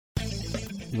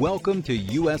Welcome to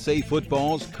USA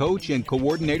Football's Coach and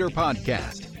Coordinator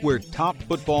Podcast, where top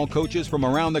football coaches from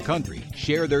around the country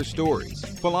share their stories,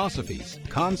 philosophies,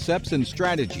 concepts, and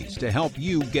strategies to help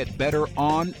you get better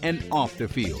on and off the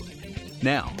field.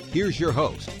 Now, here's your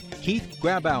host, Keith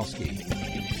Grabowski.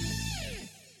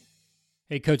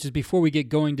 Hey, coaches, before we get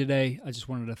going today, I just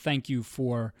wanted to thank you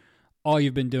for all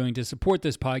you've been doing to support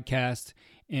this podcast,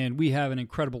 and we have an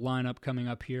incredible lineup coming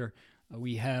up here.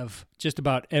 We have just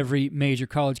about every major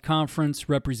college conference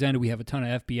represented. We have a ton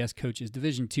of FBS coaches,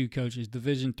 Division II coaches,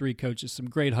 Division III coaches, some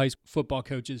great high school football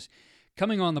coaches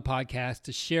coming on the podcast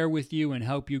to share with you and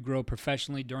help you grow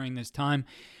professionally during this time.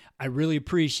 I really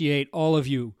appreciate all of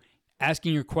you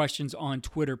asking your questions on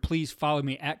Twitter. Please follow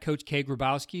me at Coach K.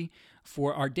 Grabowski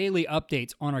for our daily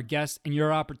updates on our guests and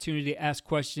your opportunity to ask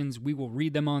questions. We will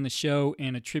read them on the show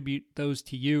and attribute those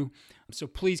to you. So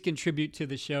please contribute to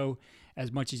the show as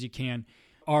much as you can.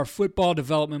 Our football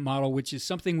development model, which is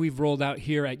something we've rolled out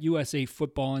here at USA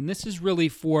Football, and this is really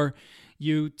for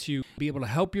you to be able to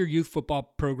help your youth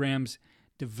football programs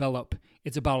develop.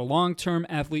 It's about a long-term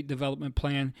athlete development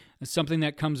plan. It's something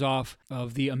that comes off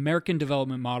of the American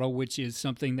development model, which is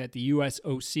something that the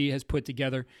USOC has put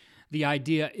together. The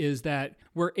idea is that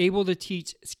we're able to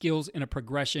teach skills in a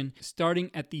progression starting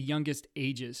at the youngest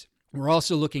ages. We're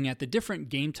also looking at the different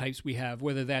game types we have,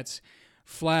 whether that's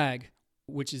flag,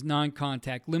 which is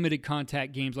non-contact, limited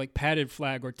contact games like padded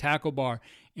flag or tackle bar,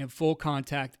 and full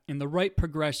contact, and the right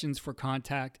progressions for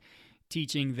contact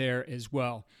teaching there as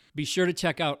well. Be sure to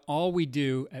check out all we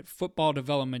do at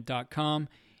footballdevelopment.com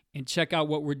and check out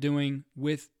what we're doing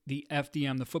with the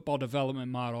FDM, the football development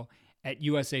model, at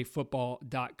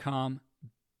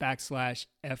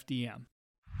usafootball.com/FDM.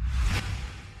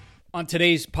 On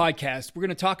today's podcast, we're going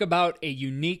to talk about a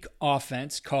unique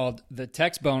offense called the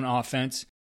Texbone offense.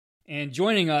 And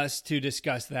joining us to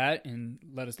discuss that and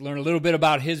let us learn a little bit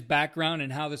about his background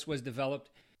and how this was developed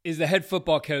is the head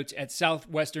football coach at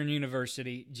Southwestern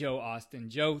University, Joe Austin.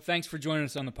 Joe, thanks for joining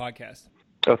us on the podcast.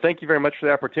 Oh, thank you very much for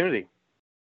the opportunity.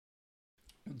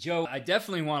 Joe, I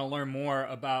definitely want to learn more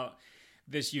about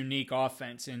this unique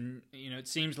offense. And, it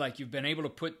seems like you've been able to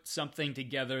put something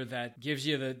together that gives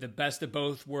you the best of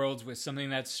both worlds with something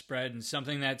that's spread and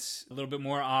something that's a little bit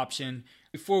more option.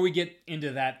 Before we get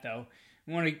into that, though,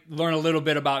 I want to learn a little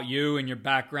bit about you and your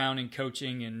background in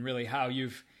coaching and really how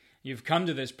you've come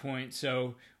to this point.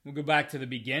 So we'll go back to the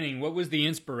beginning. What was the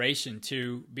inspiration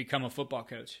to become a football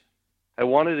coach? I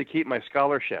wanted to keep my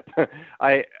scholarship.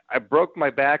 I broke my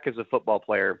back as a football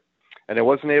player, and I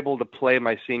wasn't able to play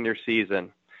my senior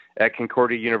season at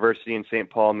Concordia University in St.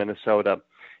 Paul, Minnesota.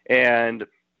 And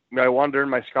I wanted to earn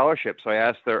my scholarship, so I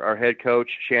asked our head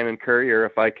coach, Shannon Currier,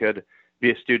 if I could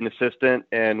be a student assistant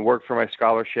and work for my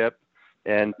scholarship.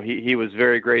 And he was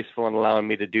very graceful in allowing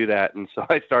me to do that. And so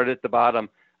I started at the bottom.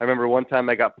 I remember one time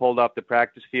I got pulled off the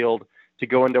practice field to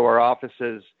go into our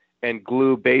offices and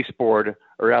glue baseboard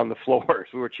around the floors.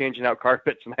 We were changing out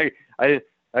carpets, and so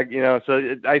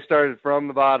I started from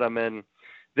the bottom. And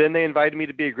then they invited me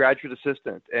to be a graduate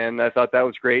assistant, and I thought that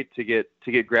was great to get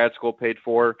grad school paid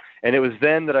for. And it was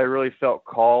then that I really felt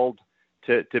called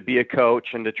to be a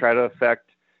coach and to try to affect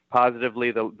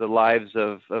positively the lives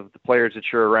of the players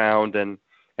that you're around, and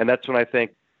that's when I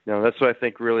think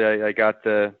really I got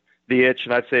the itch,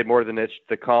 and I'd say more than itch,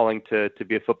 the calling to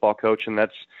be a football coach, and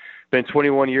that's been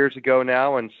 21 years ago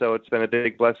now, and so it's been a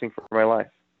big blessing for my life.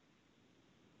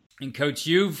 And Coach,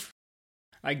 you've,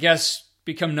 I guess,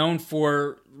 become known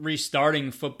for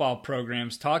restarting football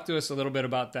programs. Talk to us a little bit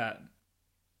about that.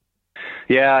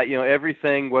 Yeah,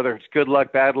 everything, whether it's good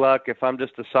luck, bad luck, if I'm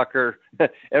just a sucker,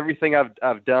 everything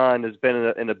I've done has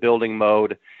been in a building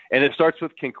mode. And it starts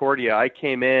with Concordia. I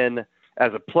came in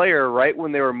as a player right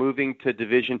when they were moving to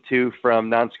Division II from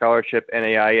non-scholarship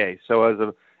NAIA. So as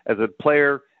a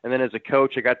player and then as a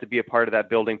coach, I got to be a part of that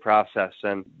building process.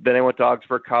 And then I went to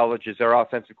Augsburg College as their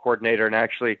offensive coordinator. And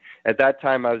actually, at that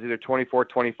time, I was either 24,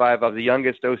 25. I was the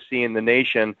youngest OC in the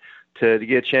nation to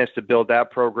get a chance to build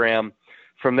that program.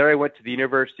 From there, I went to the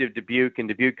University of Dubuque in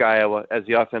Dubuque, Iowa, as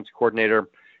the offense coordinator,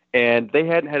 and they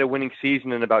hadn't had a winning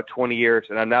season in about 20 years,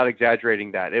 and I'm not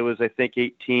exaggerating that. It was, I think,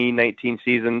 18, 19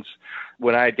 seasons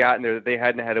when I had gotten there that they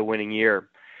hadn't had a winning year.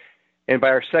 And by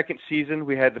our second season,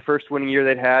 we had the first winning year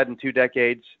they'd had in 2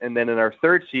 decades, and then in our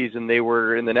third season, they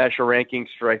were in the national rankings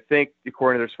for, I think,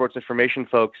 according to their sports information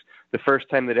folks, the first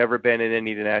time they'd ever been in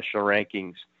any of the national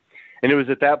rankings. And it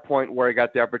was at that point where I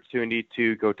got the opportunity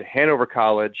to go to Hanover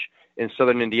College in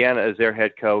Southern Indiana as their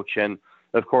head coach. And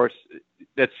of course,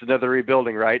 that's another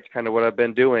rebuilding, right? It's kind of what I've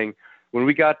been doing. When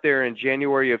we got there in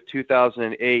January of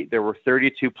 2008, there were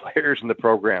 32 players in the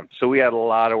program. So we had a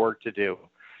lot of work to do.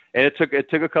 And it took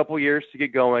a couple years to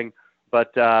get going,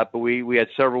 but we had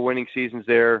several winning seasons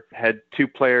there. Had three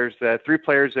players that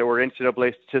were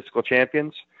NCAA statistical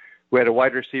champions. We had a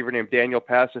wide receiver named Daniel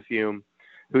Passafume,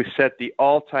 who set the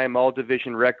all-time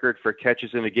all-division record for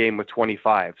catches in a game with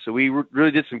 25. So we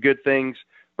really did some good things,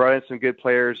 brought in some good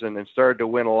players, and then started to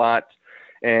win a lot.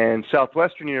 And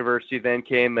Southwestern University then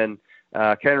came and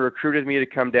kind of recruited me to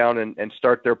come down and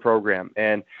start their program.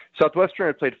 And Southwestern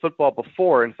had played football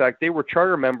before. In fact, they were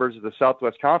charter members of the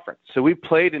Southwest Conference. So we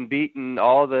played and beaten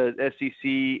all the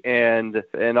SEC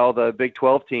and all the Big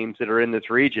 12 teams that are in this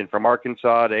region, from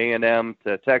Arkansas to A&M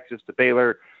to Texas to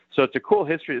Baylor. So it's a cool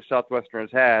history that Southwestern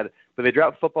has had. But they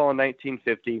dropped football in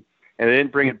 1950, and they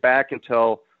didn't bring it back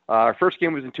until our first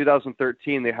game was in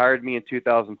 2013. They hired me in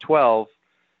 2012.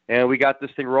 And we got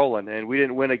this thing rolling, and we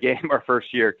didn't win a game our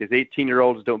first year because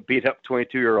 18-year-olds don't beat up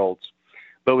 22-year-olds.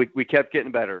 But we kept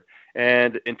getting better.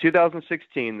 And in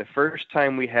 2016, the first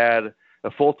time we had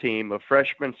a full team of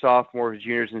freshmen, sophomores,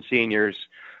 juniors, and seniors,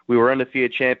 we were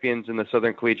undefeated champions in the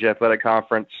Southern Collegiate Athletic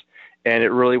Conference, and it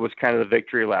really was kind of the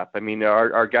victory lap. I mean,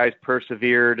 our guys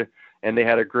persevered, and they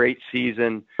had a great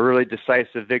season, really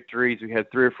decisive victories. We had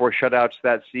 3 or 4 shutouts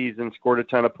that season, scored a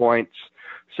ton of points.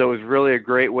 So it was really a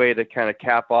great way to kind of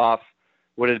cap off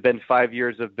what had been 5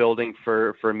 years of building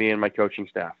for me and my coaching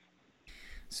staff.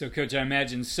 So, Coach, I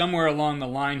imagine somewhere along the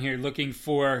line here, looking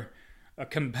for a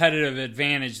competitive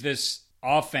advantage, this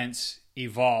offense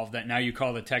evolved that now you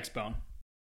call the Texbone.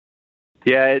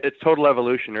 Yeah, it's total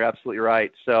evolution. You're absolutely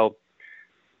right. So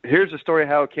here's the story of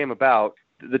how it came about.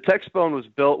 The Texbone was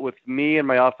built with me and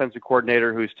my offensive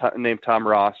coordinator, who's named Tom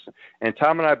Ross. And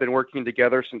Tom and I have been working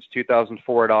together since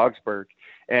 2004 at Augsburg.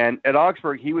 And at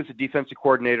Augsburg, he was a defensive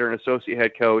coordinator and associate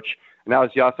head coach, and I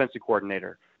was the offensive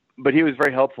coordinator. But he was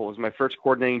very helpful. It was my first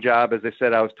coordinating job. As I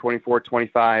said, I was 24,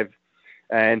 25.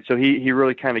 And so he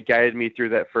really kind of guided me through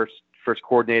that first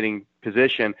coordinating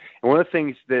position. And one of the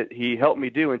things that he helped me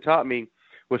do and taught me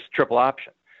was triple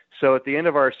option. So at the end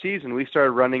of our season, we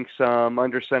started running some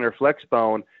under center flex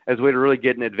bone as a way to really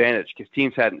get an advantage because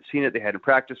teams hadn't seen it. They hadn't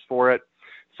practiced for it.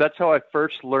 So that's how I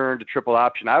first learned a triple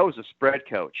option. I was a spread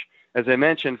coach. As I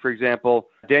mentioned, for example,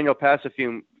 Daniel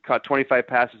Passafume caught 25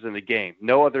 passes in a game.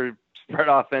 No other spread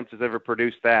offense has ever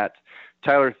produced that.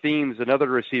 Tyler Themes, another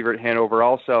receiver at Hanover,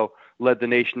 also led the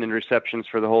nation in receptions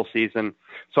for the whole season.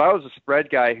 So I was a spread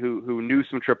guy who knew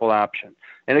some triple option.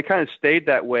 And it kind of stayed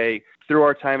that way through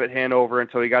our time at Hanover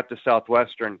until we got to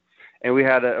Southwestern. And we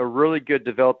had a really good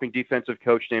developing defensive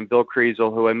coach named Bill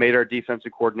Kriesel, who I made our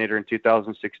defensive coordinator in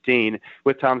 2016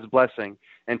 with Tom's blessing.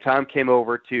 And Tom came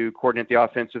over to coordinate the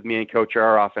offense with me and coach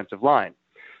our offensive line.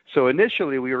 So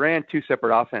initially, we ran 2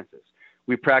 separate offenses.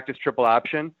 We practiced triple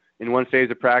option in one phase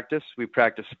of practice. We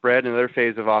practiced spread in another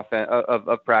phase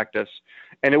of practice.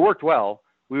 And it worked well.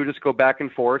 We would just go back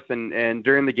and forth. And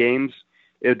during the games,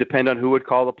 it would depend on who would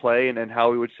call the play and then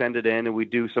how we would send it in. And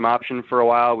we'd do some option for a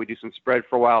while. We'd do some spread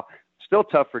for a while. Still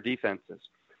tough for defenses.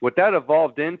 What that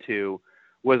evolved into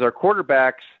was our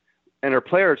quarterbacks and our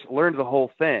players learned the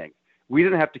whole thing. We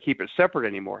didn't have to keep it separate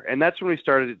anymore. And that's when we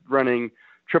started running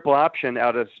triple option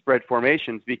out of spread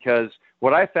formations, because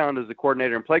what I found as a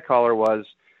coordinator and play caller was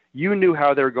you knew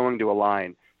how they were going to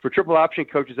align. For triple option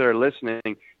coaches that are listening,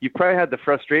 you probably had the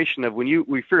frustration of when you're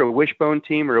a wishbone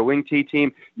team or a wing T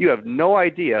team, you have no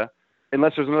idea,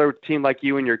 unless there's another team like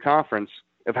you in your conference,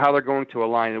 of how they're going to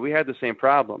align. And we had the same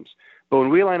problems. But when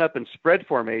we line up in spread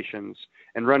formations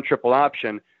and run triple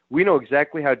option, we know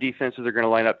exactly how defenses are going to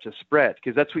line up to spread,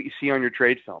 because that's what you see on your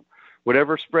trade film.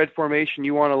 Whatever spread formation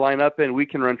you want to line up in, we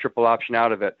can run triple option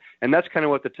out of it. And that's kind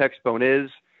of what the Texbone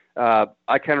is.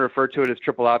 I kind of refer to it as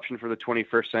triple option for the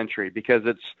 21st century, because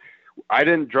I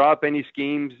didn't draw up any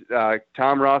schemes.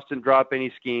 Tom Ross didn't draw up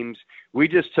any schemes. We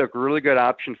just took really good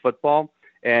option football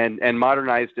and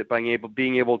modernized it by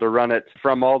being able to run it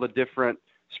from all the different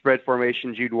spread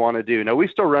formations you'd want to do. Now, we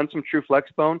still run some true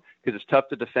flex bone because it's tough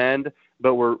to defend,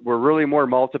 but we're really more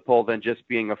multiple than just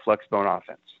being a flex bone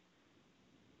offense.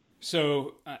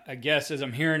 So I guess as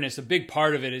I'm hearing this, a big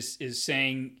part of it is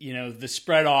saying, the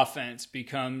spread offense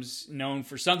becomes known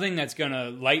for something that's going to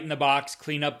lighten the box,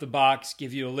 clean up the box,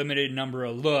 give you a limited number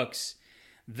of looks.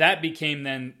 That became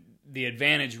then the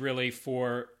advantage really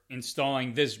for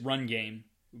installing this run game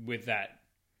with that.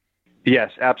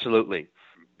 Yes, absolutely.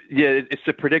 Yeah, it's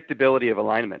the predictability of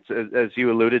alignments, as you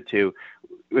alluded to.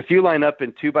 If you line up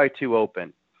in 2x2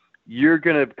 open, you're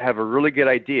going to have a really good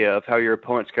idea of how your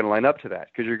opponent's going to line up to that,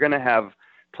 because you're going to have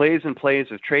plays and plays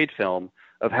of trade film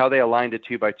of how they aligned a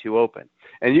 2-by-2 open.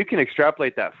 And you can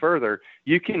extrapolate that further.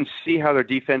 You can see how their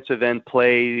defensive end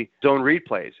play zone read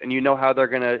plays, and you know how they're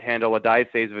going to handle a dive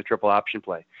phase of a triple option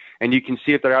play. And you can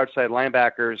see if their outside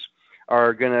linebackers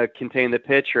are going to contain the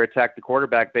pitch or attack the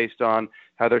quarterback based on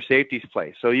how their safeties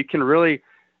play. So you can really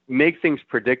make things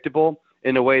predictable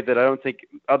in a way that I don't think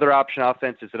other option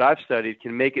offenses that I've studied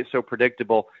can make it so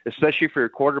predictable, especially for your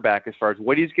quarterback as far as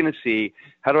what he's going to see,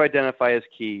 how to identify his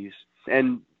keys.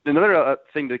 And another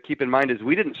thing to keep in mind is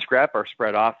we didn't scrap our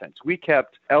spread offense. We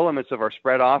kept elements of our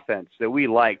spread offense that we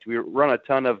liked. We run a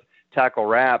ton of tackle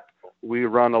wrap. We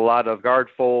run a lot of guard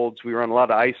folds. We run a lot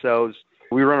of ISOs.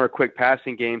 We run our quick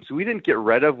passing game. So we didn't get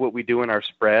rid of what we do in our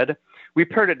spread. We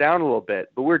pared it down a little bit,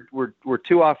 but we're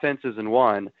two offenses in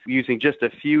one, using just a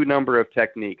few number of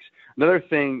techniques. Another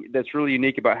thing that's really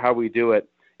unique about how we do it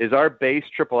is our base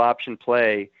triple option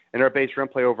play and our base run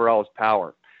play overall is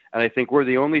power. And I think we're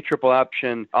the only triple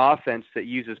option offense that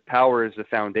uses power as the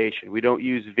foundation. We don't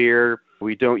use veer.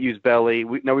 We don't use belly.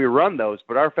 We run those,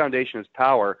 but our foundation is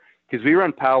power because we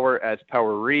run power as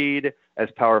power read, as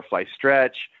power fly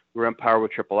stretch. We run power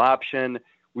with triple option.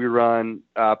 We run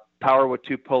power with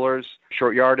two pullers,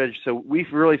 short yardage. So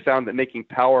we've really found that making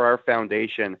power our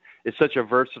foundation is such a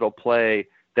versatile play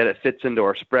that it fits into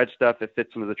our spread stuff. It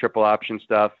fits into the triple option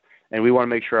stuff. And we want to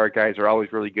make sure our guys are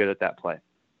always really good at that play.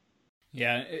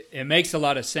 Yeah, it makes a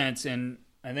lot of sense. And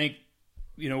I think,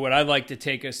 what I'd like to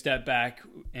take a step back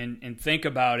and think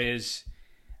about is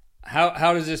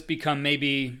how does this become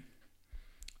maybe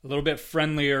a little bit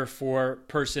friendlier for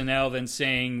personnel than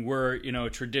saying we're, a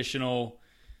traditional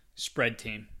spread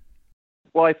team?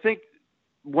 Well, I think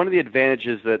one of the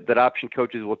advantages that option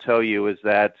coaches will tell you is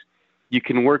that you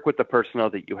can work with the personnel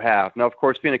that you have. Now, of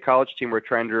course, being a college team, we're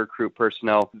trying to recruit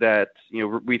personnel that,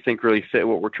 we think really fit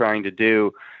what we're trying to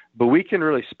do. But we can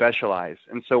really specialize.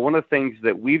 And so one of the things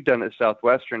that we've done at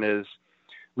Southwestern is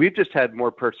we've just had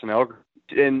more personnel.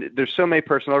 And there's so many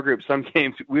personnel groups. Some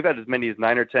games, we've had as many as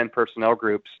 9 or 10 personnel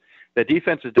groups that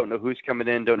defenses don't know who's coming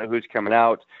in, don't know who's coming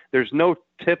out. There's no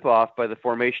tip-off by the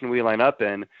formation we line up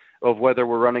in of whether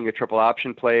we're running a triple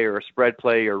option play or a spread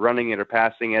play or running it or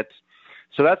passing it.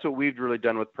 So that's what we've really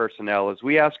done with personnel is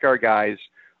we ask our guys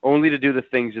only to do the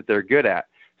things that they're good at.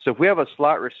 So if we have a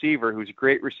slot receiver who's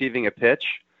great receiving a pitch,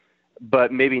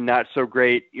 but maybe not so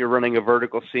great, you're running a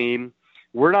vertical seam,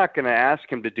 we're not going to ask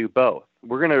him to do both.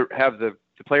 We're going to have the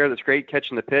player that's great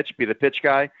catching the pitch be the pitch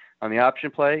guy on the option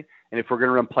play. And if we're going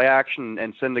to run play action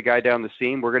and send the guy down the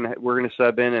seam, we're going to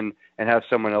sub in and have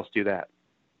someone else do that.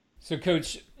 So,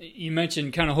 Coach, you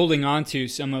mentioned kind of holding on to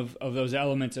some of those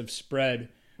elements of spread.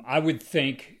 I would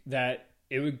think that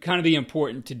it would kind of be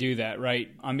important to do that, right?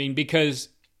 Because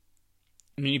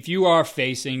if you are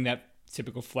facing that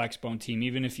typical flex bone team,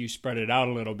 even if you spread it out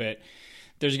a little bit,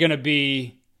 there's going to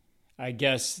be, I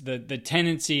guess, the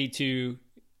tendency to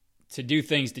do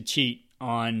things to cheat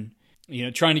on,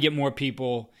 trying to get more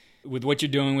people with what you're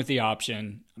doing with the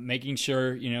option, making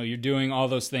sure, you're doing all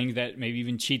those things that maybe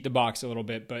even cheat the box a little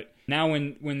bit. But now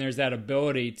when there's that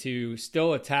ability to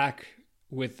still attack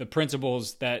with the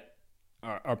principles that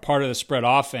are part of the spread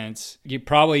offense, you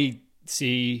probably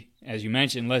see, as you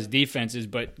mentioned, less defenses,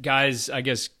 but guys, I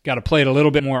guess, got to play it a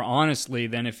little bit more honestly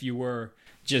than if you were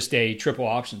just a triple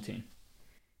option team.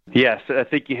 Yes, I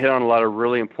think you hit on a lot of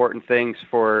really important things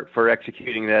for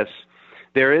executing this.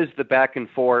 There is the back and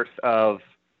forth of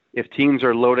if teams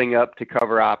are loading up to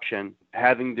cover option,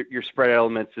 having your spread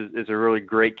elements is a really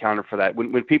great counter for that.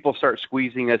 When people start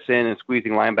squeezing us in and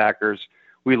squeezing linebackers,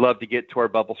 we love to get to our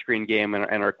bubble screen game and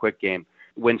our quick game.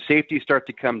 When safeties start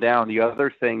to come down, the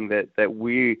other thing that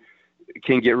we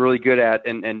can get really good at,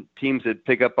 and teams that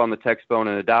pick up on the text bone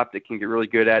and adopt it can get really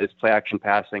good at, is play action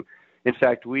passing. In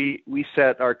fact, we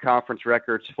set our conference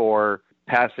records for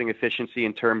passing efficiency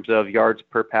in terms of yards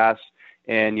per pass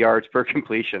and yards per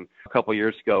completion a couple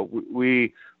years ago.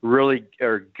 We really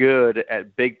are good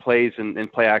at big plays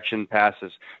and play action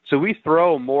passes. So we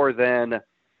throw more than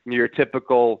your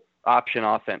typical option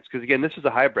offense. Because again, this is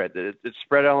a hybrid. It's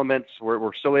spread elements.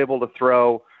 We're still able to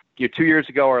throw. 2 years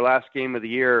ago, our last game of the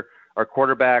year, our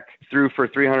quarterback threw for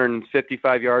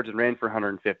 355 yards and ran for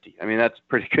 150. That's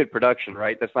pretty good production,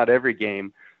 right? That's not every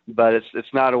game, but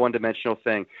it's not a one-dimensional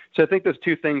thing. So I think those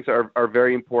two things are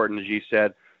very important, as you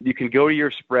said. You can go to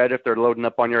your spread if they're loading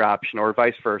up on your option or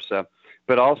vice versa,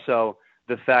 but also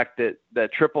the fact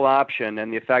that triple option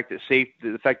and the fact that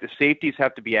safeties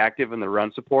have to be active in the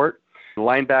run support,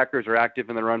 linebackers are active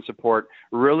in the run support,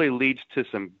 really leads to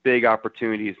some big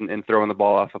opportunities in throwing the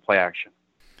ball off of play action.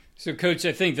 So, Coach,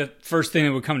 I think the first thing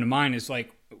that would come to mind is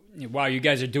like, wow, you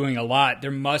guys are doing a lot. There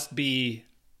must be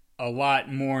a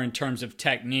lot more in terms of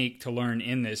technique to learn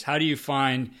in this. How do you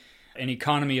find an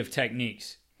economy of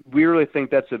techniques? We really think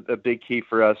that's a big key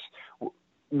for us.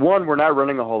 One, we're not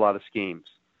running a whole lot of schemes.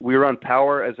 We run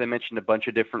power, as I mentioned, a bunch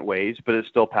of different ways, but it's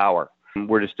still power.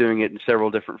 We're just doing it in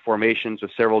several different formations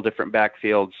with several different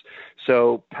backfields.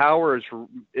 So power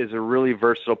is a really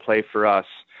versatile play for us,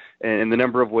 and the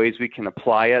number of ways we can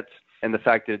apply it and the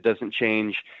fact that it doesn't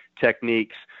change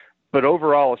techniques. But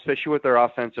overall, especially with our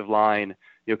offensive line,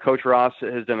 Coach Ross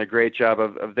has done a great job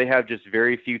of they have just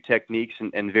very few techniques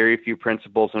and very few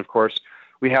principles. And of course,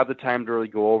 we have the time to really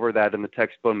go over that in the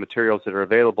textbook materials that are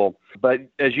available. But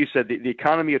as you said, the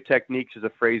economy of techniques is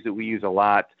a phrase that we use a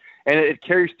lot, and it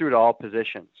carries through to all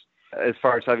positions as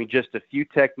far as having just a few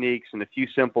techniques and a few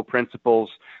simple principles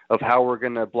of how we're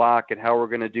going to block and how we're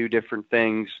going to do different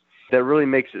things. That really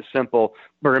makes it simple.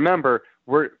 But remember,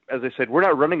 as I said, we're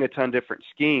not running a ton of different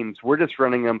schemes. We're just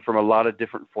running them from a lot of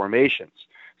different formations.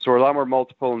 So we're a lot more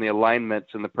multiple in the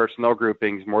alignments and the personnel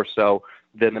groupings more so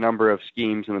than the number of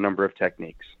schemes and the number of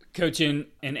techniques. Coach, in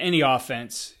any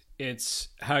offense, it's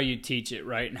how you teach it,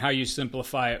 right? And how you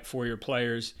simplify it for your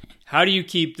players. How do you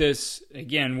keep this,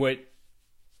 again,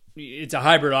 it's a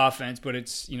hybrid offense, but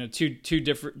it's, two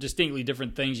different, distinctly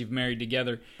different things you've married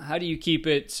together. How do you keep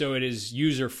it so it is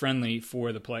user-friendly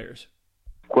for the players?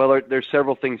 Well, there's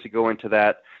several things that go into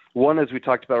that. One, as we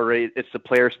talked about already, it's the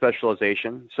player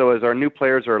specialization. So as our new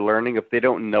players are learning, if they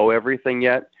don't know everything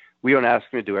yet, we don't ask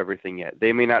them to do everything yet.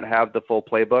 They may not have the full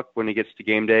playbook when it gets to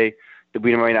game day.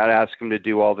 We might not ask them to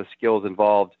do all the skills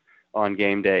involved on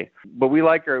game day. But we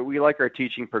like our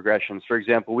teaching progressions. For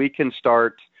example, we can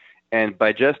start, and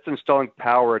by just installing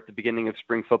power at the beginning of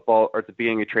spring football or at the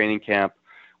beginning of training camp,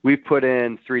 we put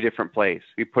in 3 different plays.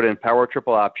 We put in power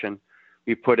triple option.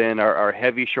 We put in our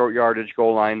heavy short yardage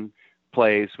goal line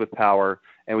plays with power,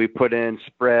 and we put in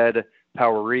spread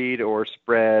power read or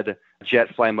spread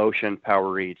jet fly motion power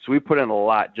read. So we put in a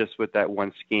lot just with that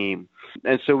one scheme.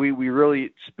 And so we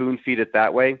really spoon feed it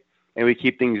that way, and we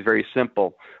keep things very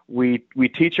simple. We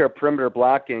teach our perimeter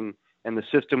blocking and the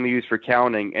system we use for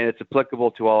counting, and it's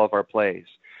applicable to all of our plays.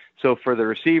 So for the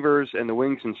receivers and the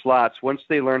wings and slots, once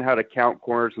they learn how to count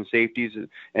corners and safeties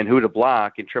and who to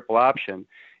block in triple option,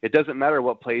 it doesn't matter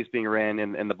what play is being ran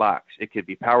in the box. It could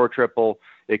be power triple.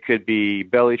 It could be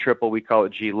belly triple. We call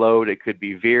it G-load. It could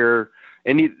be veer.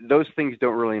 Those things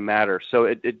don't really matter. So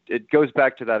it goes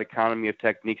back to that economy of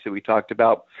techniques that we talked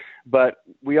about. But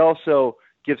we also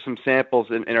give some samples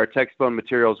in our textbook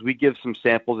materials. We give some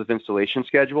samples of installation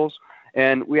schedules,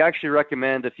 and we actually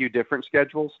recommend a few different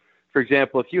schedules. For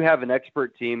example, if you have an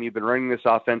expert team, you've been running this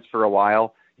offense for a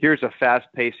while, here's a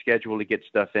fast-paced schedule to get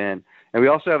stuff in. And we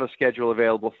also have a schedule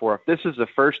available for if this is the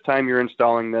first time you're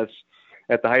installing this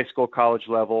at the high school, college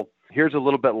level, here's a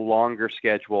little bit longer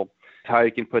schedule, how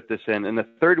you can put this in. And the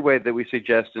third way that we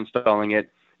suggest installing it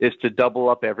is to double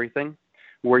up everything,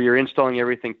 where you're installing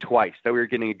everything twice, that we're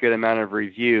getting a good amount of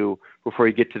review before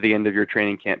you get to the end of your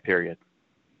training camp period.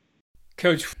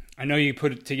 Coach, I know you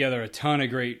put together a ton of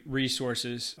great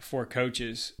resources for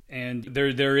coaches, and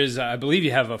there is, I believe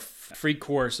you have a free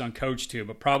course on CoachTube,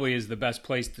 but probably is the best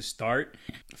place to start.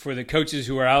 For the coaches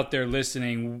who are out there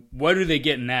listening, what are they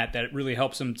getting at that really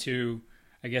helps them to,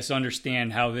 I guess,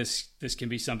 understand how this can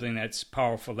be something that's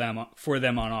powerful for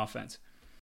them on offense?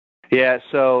 Yeah,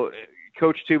 so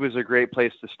CoachTube is a great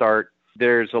place to start.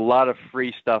 There's a lot of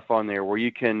free stuff on there where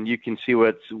you can see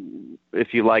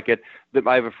if you like it.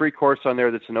 I have a free course on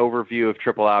there that's an overview of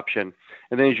triple option.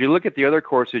 And then as you look at the other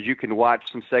courses, you can watch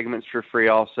some segments for free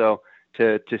also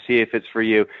to see if it's for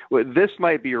you. This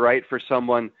might be right for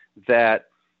someone that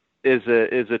is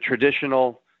a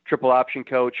traditional triple option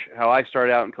coach, how I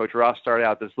started out and Coach Ross started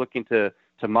out, that's looking to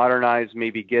modernize,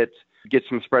 maybe get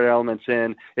some spread elements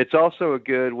in. It's also a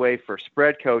good way for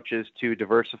spread coaches to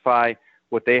diversify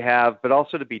what they have, but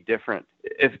also to be different.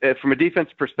 If from a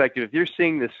defense perspective, if you're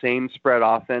seeing the same spread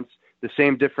offense, the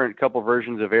same different couple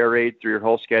versions of air raid through your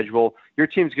whole schedule, your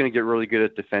team's going to get really good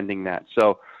at defending that.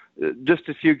 So just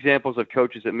a few examples of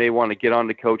coaches that may want to get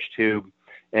onto CoachTube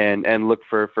and look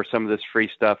for some of this free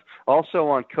stuff. Also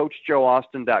on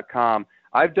CoachJoeAustin.com,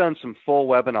 I've done some full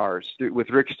webinars with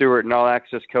Rick Stewart and All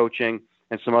Access Coaching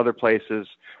and some other places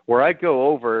where I go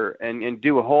over and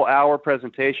do a whole hour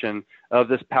presentation of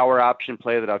this power option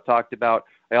play that I've talked about.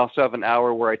 I also have an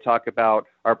hour where I talk about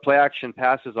our play action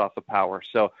passes off of power.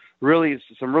 So really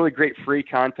some really great free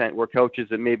content where coaches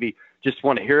that maybe just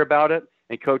want to hear about it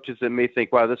and coaches that may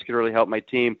think, wow, this could really help my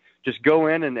team, just go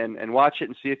in and watch it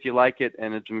and see if you like it.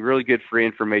 And it's some really good free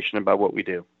information about what we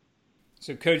do.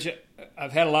 So, Coach,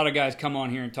 I've had a lot of guys come on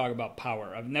here and talk about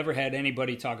power. I've never had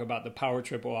anybody talk about the power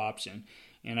triple option.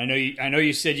 And I know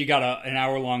you said you got an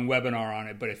hour-long webinar on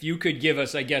it, but if you could give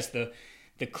us, I guess, the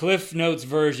Cliff Notes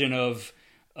version of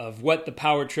what the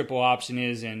power triple option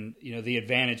is and, the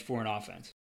advantage for an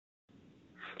offense.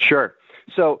 Sure.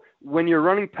 So when you're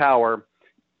running power,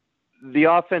 the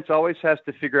offense always has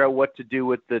to figure out what to do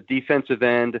with the defensive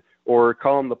end, or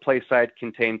call him the play side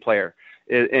contained player.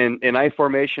 In I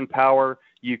formation power,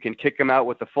 you can kick him out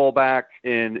with the fullback.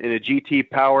 In a GT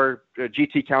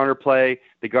counter play,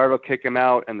 the guard will kick him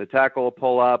out and the tackle will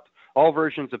pull up. All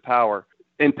versions of power.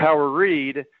 In power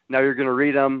read, now you're going to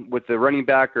read them with the running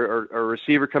back or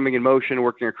receiver coming in motion,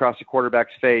 working across the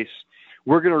quarterback's face.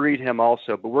 We're going to read him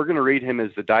also, but we're going to read him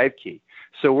as the dive key.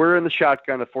 So we're in the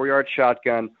shotgun, a 4-yard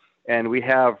shotgun, and we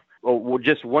have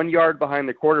just 1 yard behind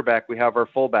the quarterback, we have our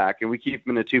fullback, and we keep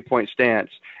him in a 2-point stance.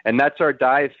 And that's our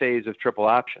dive phase of triple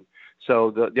option.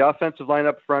 So the offensive line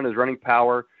up front is running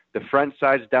power. The front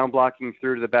side's down blocking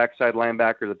through to the backside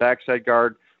linebacker. The backside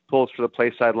guard pulls for the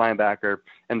play side linebacker.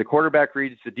 And the quarterback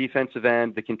reads the defensive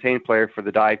end, the contained player, for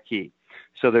the dive key.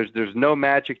 So there's no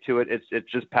magic to it.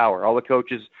 It's just power. All the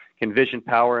coaches can vision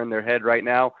power in their head right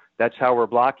now. That's how we're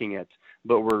blocking it.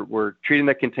 But we're treating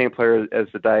the contained player as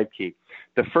the dive key.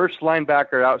 The first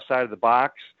linebacker outside of the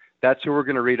box, that's who we're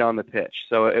going to read on the pitch.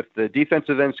 So if the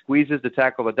defensive end squeezes to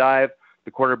tackle the dive, the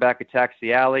quarterback attacks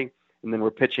the alley, and then we're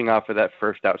pitching off of that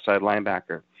first outside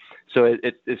linebacker. So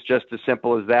it's just as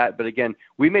simple as that. But again,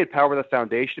 we made power the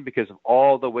foundation because of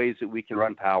all the ways that we can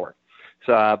run power.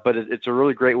 So, but it's a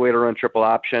really great way to run triple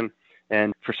option.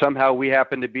 And for somehow we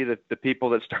happen to be the people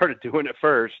that started doing it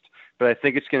first. But I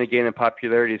think it's going to gain in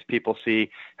popularity as people see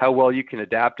how well you can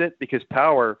adapt it, because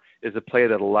power is a play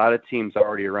that a lot of teams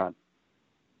already run.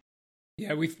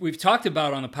 Yeah, we've talked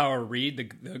about on the power read,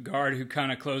 the guard who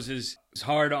kind of closes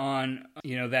hard on,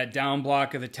 that down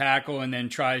block of the tackle and then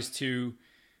tries to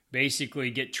basically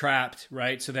get trapped,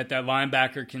 right? So that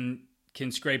linebacker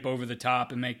can scrape over the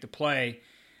top and make the play.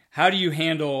 How do you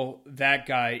handle that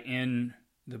guy in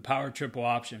the power triple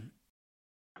option?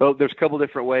 Well, there's a couple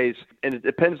different ways, and it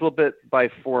depends a little bit by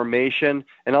formation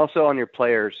and also on your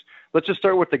players. Let's just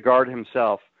start with the guard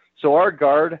himself. So our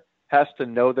guard has to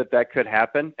know that could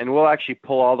happen, and we'll actually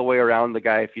pull all the way around the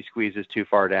guy if he squeezes too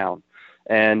far down.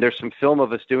 And there's some film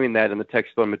of us doing that in the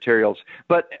textbook materials.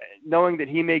 But knowing that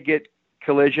he may get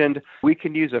collisioned, we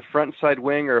can use a front side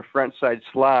wing or a front side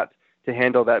slot to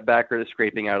handle that backer that's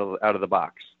scraping out of the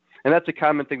box. And that's a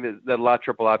common thing that a lot of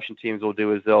triple option teams will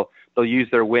do, is they'll use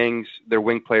their wing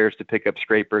players to pick up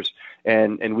scrapers,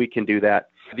 and we can do that.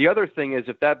 The other thing is,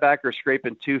 if that backer's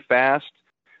scraping too fast,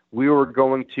 we were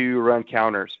going to run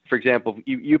counters. For example,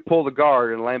 you pull the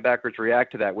guard and linebackers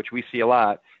react to that, which we see a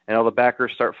lot, and all the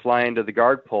backers start flying to the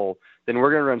guard pull, then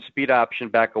we're going to run speed option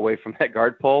back away from that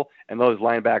guard pull, and those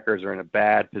linebackers are in a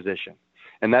bad position.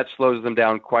 And that slows them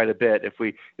down quite a bit.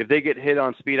 If they get hit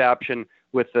on speed option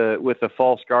with a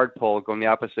false guard pull going the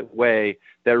opposite way,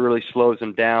 that really slows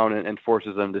them down and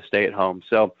forces them to stay at home.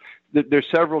 So there's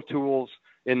several tools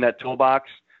in that toolbox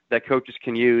that coaches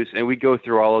can use, and we go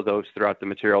through all of those throughout the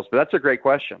materials. But that's a great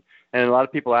question. And a lot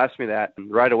of people ask me that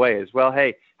right away as well.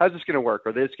 Hey, how's this going to work?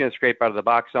 Are they just going to scrape out of the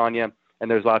box on you? And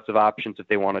there's lots of options if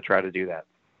they want to try to do that.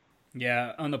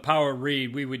 Yeah, on the power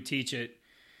read, we would teach it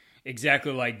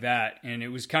exactly like that. And it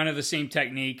was kind of the same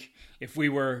technique. If we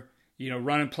were,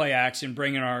 running play action,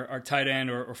 bringing our tight end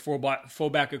or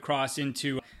fullback across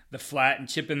into the flat and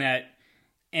chipping that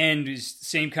end is the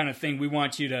same kind of thing. We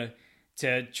want you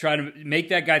to try to make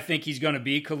that guy think he's going to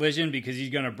be collision because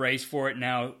he's going to brace for it.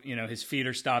 Now, his feet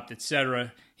are stopped,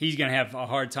 etc. He's going to have a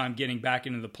hard time getting back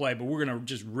into the play, but we're going to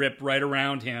just rip right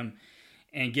around him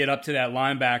and get up to that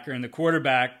linebacker, and the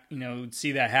quarterback,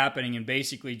 see that happening and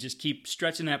basically just keep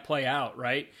stretching that play out,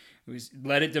 right?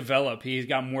 Let it develop. He's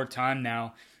got more time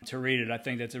now to read it. I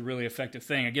think that's a really effective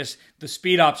thing. I guess the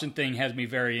speed option thing has me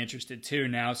very interested too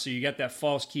now. So you got that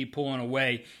false key pulling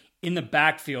away. In the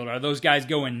backfield, are those guys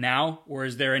going now, or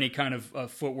is there any kind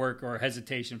of footwork or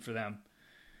hesitation for them?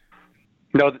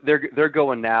 No, they're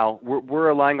going now. We're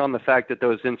relying on the fact that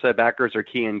those inside backers are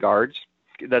key and guards.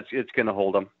 It's going to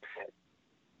hold them.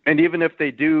 And even if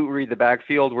they do read the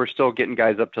backfield, we're still getting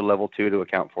guys up to level 2 to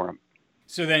account for them.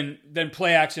 So then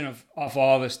play action off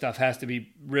all this stuff has to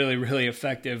be really, really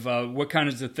effective. What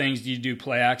kinds of things do you do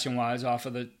play action wise off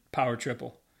of the power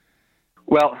triple?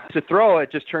 Well, to throw,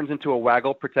 it just turns into a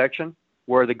waggle protection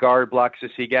where the guard blocks the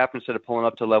C gap instead of pulling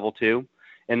up to level 2.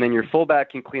 And then your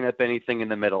fullback can clean up anything in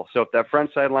the middle. So if that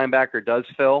front side linebacker does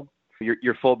fill,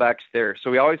 your fullback's there. So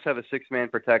we always have a 6-man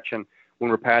protection when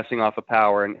we're passing off a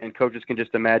power. And coaches can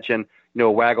just imagine,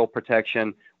 a waggle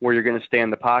protection where you're going to stay in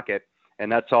the pocket.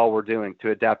 And that's all we're doing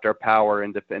to adapt our power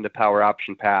into power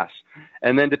option pass.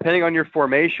 And then depending on your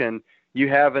formation, you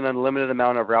have an unlimited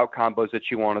amount of route combos that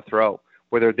you want to throw,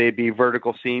 whether they be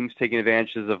vertical seams, taking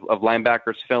advantages of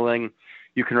linebackers filling.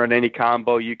 You can run any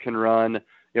combo. You can run,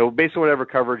 basically whatever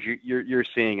coverage you're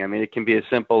seeing. I mean, it can be as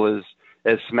simple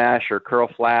as smash or curl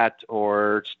flat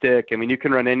or stick. I mean, you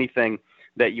can run anything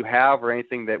that you have or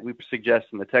anything that we suggest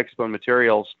in the Texbone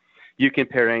materials. You can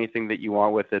pair anything that you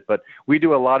want with it. But we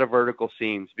do a lot of vertical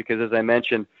seams because, as I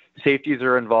mentioned, safeties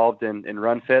are involved in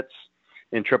run fits,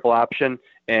 in triple option,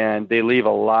 and they leave a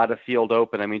lot of field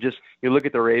open. I mean, just you look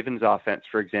at the Ravens offense,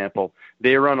 for example.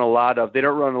 They don't run a lot of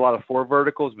four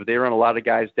verticals, but they run a lot of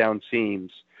guys down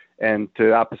seams and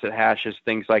to opposite hashes,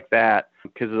 things like that,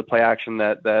 because of the play action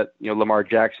that Lamar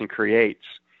Jackson creates.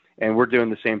 And we're doing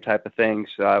the same type of things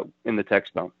in the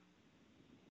Texbone.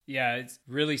 Yeah, it's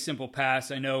really simple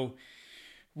pass. I know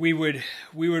we would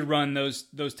run those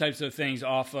types of things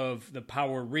off of the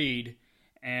power read,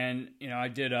 and I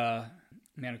did a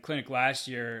clinic last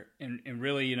year, and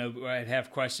really I'd have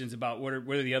questions about what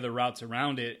are the other routes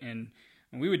around it, and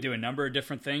we would do a number of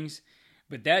different things,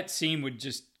 but that seam would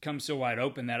just come so wide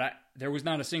open that there was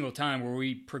not a single time where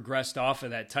we progressed off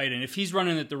of that tight end. If he's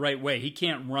running it the right way, he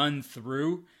can't run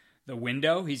through the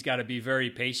window. He's got to be very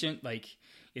patient. Like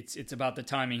it's about the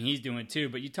timing he's doing too.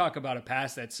 But you talk about a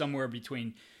pass that's somewhere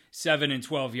between 7 and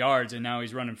 12 yards, and now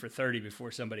he's running for 30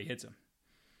 before somebody hits him.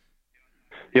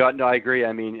 Yeah, no, I agree.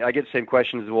 I mean, I get the same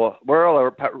questions. Well, where are all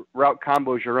our route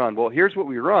combos you run? Well, here's what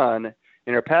we run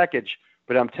in our package,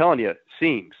 but I'm telling you,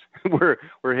 seams. We're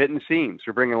hitting seams.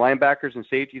 We're bringing linebackers and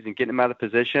safeties and getting them out of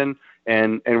position,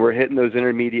 and we're hitting those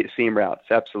intermediate seam routes.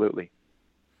 Absolutely.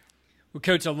 Well,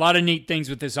 Coach, a lot of neat things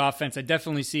with this offense. I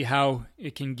definitely see how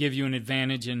it can give you an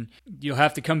advantage, and you'll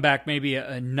have to come back maybe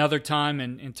another time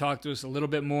and talk to us a little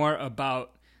bit more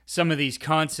about some of these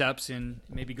concepts and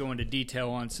maybe go into detail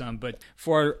on some. But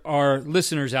for our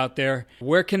listeners out there,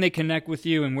 where can they connect with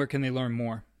you and where can they learn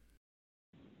more?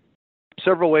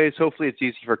 Several ways. Hopefully it's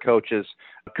easy for coaches.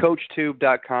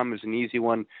 CoachTube.com is an easy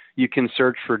one. You can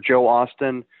search for Joe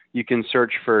Austin. You can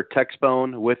search for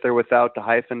Texbone with or without the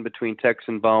hyphen between Tex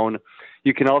and Bone.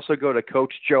 You can also go to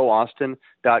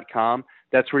CoachJoeAustin.com.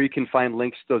 That's where you can find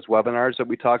links to those webinars that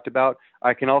we talked about.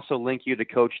 I can also link you to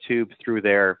CoachTube through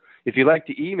there. If you'd like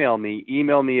to email me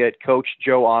at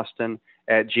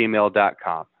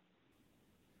CoachJoeAustin@gmail.com.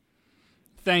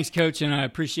 Thanks, Coach, and I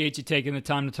appreciate you taking the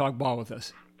time to talk ball with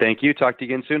us. Thank you. Talk to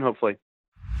you again soon, hopefully.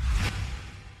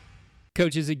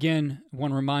 Coaches, again, I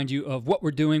want to remind you of what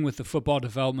we're doing with the football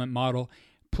development model.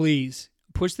 Please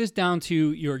push this down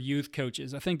to your youth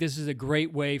coaches. I think this is a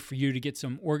great way for you to get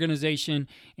some organization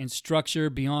and structure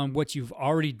beyond what you've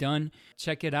already done.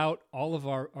 Check it out, all of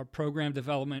our program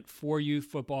development for youth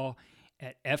football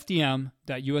at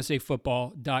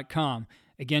fdm.usafootball.com.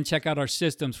 Again, check out our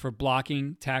systems for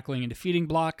blocking, tackling, and defeating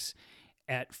blocks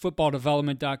at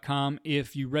footballdevelopment.com.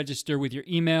 If you register with your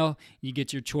email, you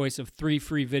get your choice of 3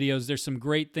 free videos. There's some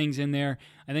great things in there.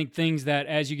 I think things that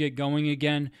as you get going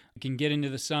again, you can get into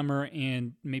the summer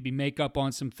and maybe make up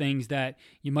on some things that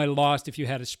you might have lost if you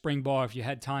had a spring ball, if you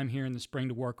had time here in the spring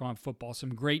to work on football.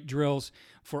 Some great drills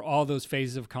for all those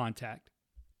phases of contact.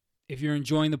 If you're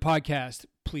enjoying the podcast,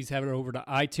 please head over to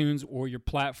iTunes or your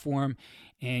platform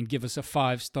and give us a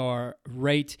 5-star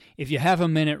rate. If you have a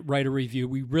minute, write a review.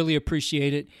 We really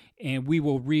appreciate it, and we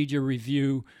will read your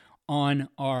review on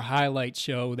our highlight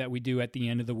show that we do at the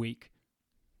end of the week.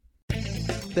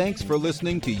 Thanks for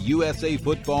listening to USA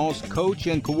Football's Coach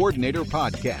and Coordinator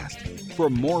Podcast. For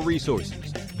more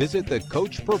resources, visit the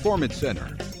Coach Performance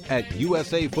Center at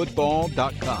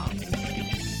usafootball.com.